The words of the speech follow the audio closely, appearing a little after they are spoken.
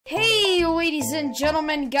Ladies and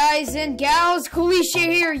gentlemen, guys and gals, Glich'e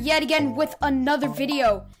here yet again with another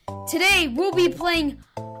video. Today we'll be playing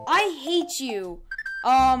I Hate You.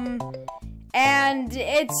 And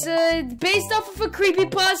it's based off of a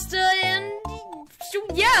creepypasta, and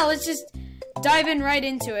yeah, let's just dive in right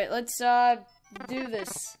into it. Let's do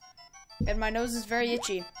this. And my nose is very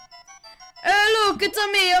itchy. Hey, look, it's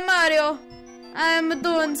me, Mario. I'm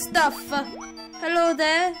doing stuff. Hello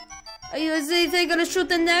there. Is anything gonna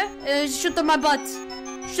shoot in there? Shoot up my butt.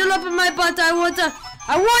 Shoot up in my butt. I want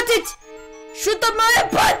it. Shoot up my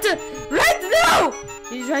butt right now.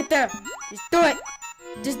 He's right there. Just do it.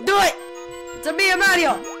 Just do it. It's me,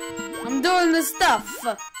 Mario. I'm doing the stuff.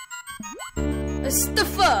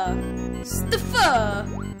 Stuffer.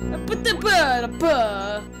 Put the bird.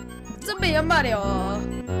 It's me, Mario.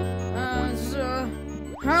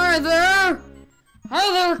 Hi there.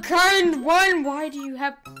 Hi there, kind one. Why do you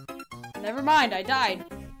have... Never mind, I died.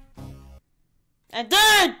 I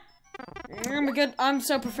died! I'm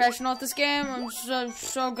so professional at this game. I'm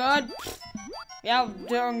so good. Yeah, I'm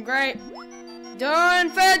doing great.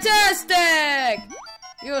 Doing fantastic!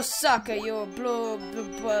 You sucker, you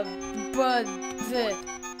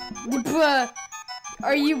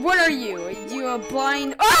Are you, what are you? Are you a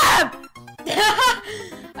blind... Ah!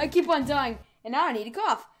 I keep on dying, and now I need a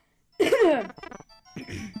cough.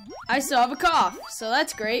 I still have a cough, so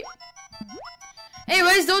that's great.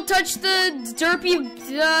 Anyways, don't touch the derpy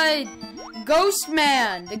ghost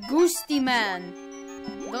man, the ghosty man.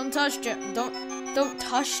 Don't touch him. Don't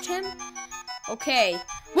touch him. Okay.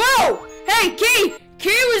 Whoa! Hey,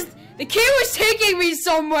 the key was taking me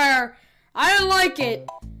somewhere. I don't like it.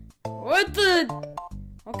 What the?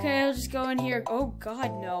 Okay, I'll just go in here. Oh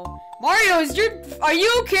God, no. Mario, are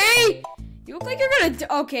you okay? You look like you're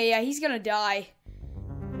gonna. Okay, yeah, he's gonna die.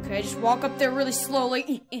 Okay, just walk up there really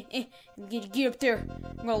slowly. Get up there.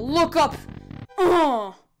 I'm gonna look up.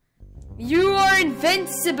 You are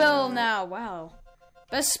invincible now. Wow.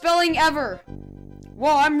 Best spelling ever.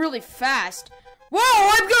 Whoa, I'm really fast. Whoa,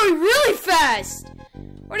 I'm going really fast.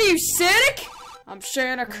 What are you, Sonic? I'm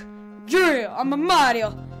Sonic. Yeah, I'm a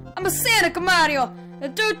Mario. I'm a Sonic Mario.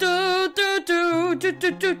 I'm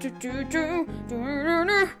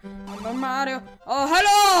a Mario. Oh,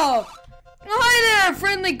 hello. Oh, hi there,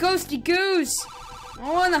 friendly ghosty goose.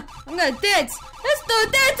 I'm gonna dance. Let's do a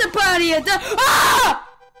dance party. Ah!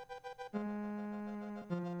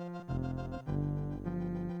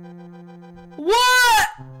 What?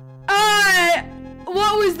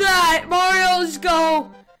 What was that? Mario, just go.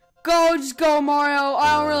 Just go, Mario.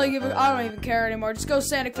 I don't even care anymore. Just go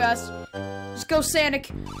Sonic fast. Just go Sonic.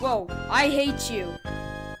 Whoa, I hate you.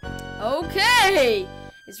 Okay.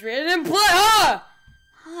 It's written in play. Ah!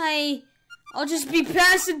 Hi. I'll just be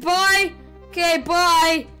passing by. Okay,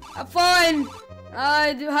 bye. Have fun.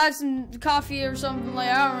 Do have some coffee or something like.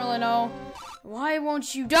 I don't really know. Why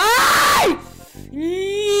won't you die?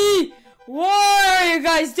 What are you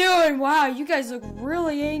guys doing? Wow, you guys look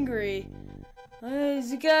really angry.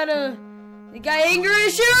 You got anger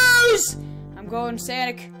issues? I'm going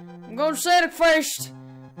Sonic. I'm going Sonic first.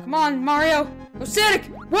 Come on, Mario. Go Sonic.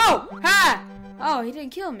 Whoa! Ha! Oh, he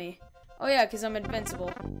didn't kill me. Oh yeah, because I'm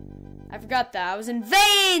invincible. I forgot that. I was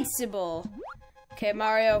invincible. Okay,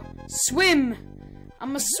 Mario. Swim.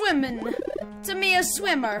 I'm a swimmin'. To me, a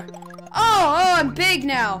swimmer. Oh, I'm big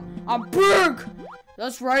now. I'm big.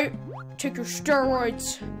 That's right. Take your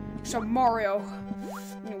steroids. Some Mario.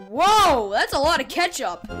 Whoa, that's a lot of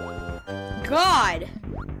ketchup. God.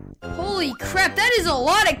 Holy crap, that is a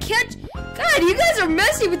lot of ketchup. God, you guys are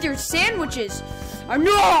messy with your sandwiches. I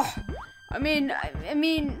know. I mean,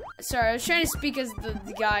 sorry, I was trying to speak as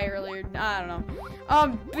the guy earlier. I don't know.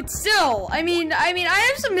 But still, I mean, I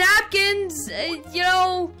have some napkins. You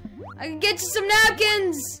know, I can get you some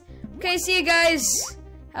napkins. Okay, see you guys.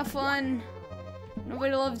 Have fun.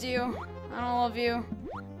 Nobody loves you. I don't love you.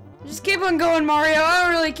 Just keep on going, Mario. I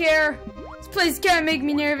don't really care. This place can't make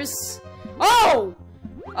me nervous. Oh,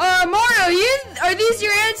 Mario, are these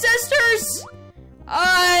your ancestors?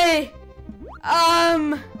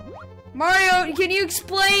 Mario, can you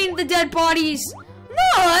explain the dead bodies?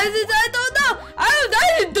 No, I don't know.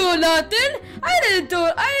 I didn't do nothing. I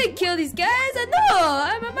didn't kill these guys. No,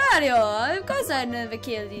 I'm a Mario. Of course I never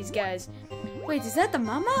killed these guys. Wait, is that the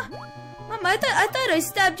mama? Mama, I thought I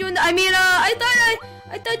stabbed you in the,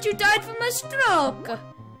 I thought you died from a stroke.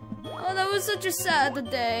 Oh, that was such a sad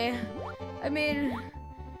day. I mean,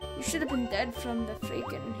 you should have been dead from the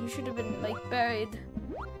freaking, you should have been, like, buried.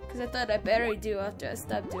 Because I thought I buried you after I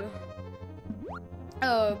stabbed you.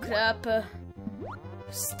 Oh, crap.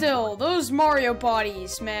 Still, those Mario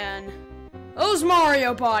bodies, man. Those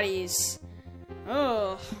Mario bodies.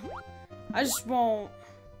 Oh. I just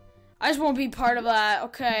won't be part of that.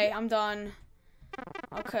 Okay, I'm done.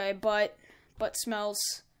 Okay, butt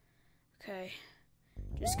smells. Okay.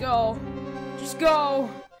 Just go. Just go.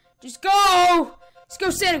 Just go. Let's go,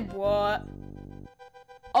 Santa. What?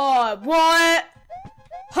 What?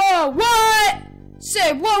 Huh, what?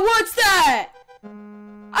 Say, what's that?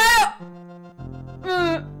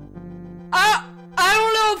 I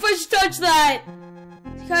don't know if I should touch that.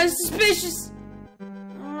 It's kind of suspicious.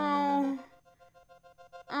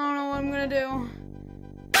 I don't know what I'm gonna do.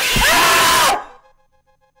 Ah!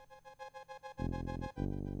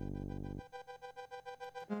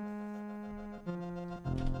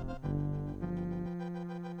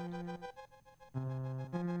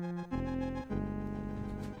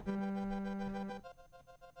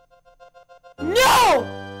 No!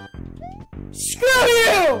 Screw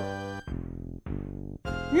you!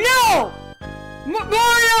 No!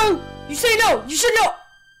 Mario! You say no! You said no!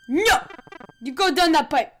 No! You go down that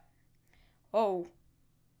pipe. Oh.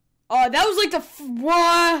 Oh, that was like the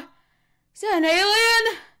what? Is that an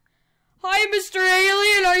alien? Hi, Mr.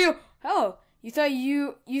 Alien. Are you? Oh, you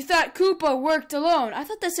thought Koopa worked alone. I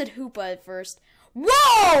thought that said Hoopa at first.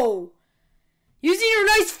 Whoa! Using your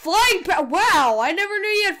nice flying power. Wow, I never knew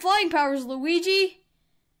you had flying powers, Luigi.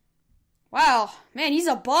 Wow, man, he's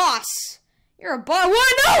a boss. You're a boss.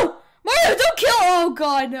 What? No! Mario, don't kill. Oh,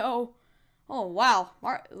 God, no. Oh, wow.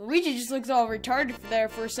 Luigi just looks all retarded there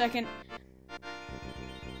for a second.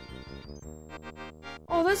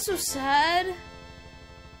 Oh, that's so sad.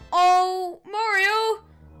 Oh, Mario.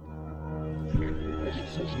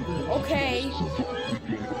 Okay.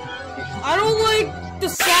 I don't like the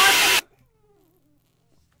sound.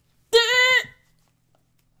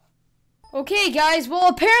 Okay, guys. Well,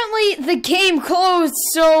 apparently the game closed,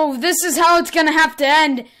 so this is how it's gonna have to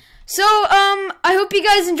end. So, I hope you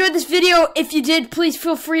guys enjoyed this video. If you did, please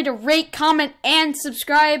feel free to rate, comment, and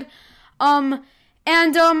subscribe. I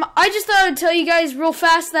just thought I'd tell you guys real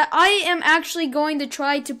fast that I am actually going to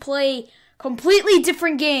try to play completely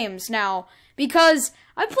different games now. Because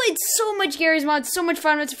I played so much Garry's Mod, so much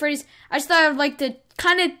Five Nights at Freddy's. I just thought I'd like to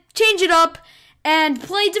kind of change it up and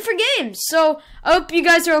play different games. So, I hope you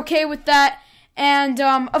guys are okay with that. And,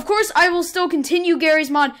 of course, I will still continue Garry's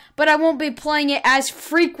Mod, but I won't be playing it as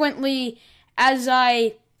frequently as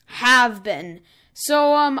I have been.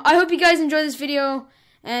 So, I hope you guys enjoyed this video,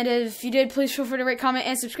 and if you did, please feel free to rate, comment,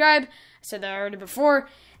 and subscribe. I said that already before.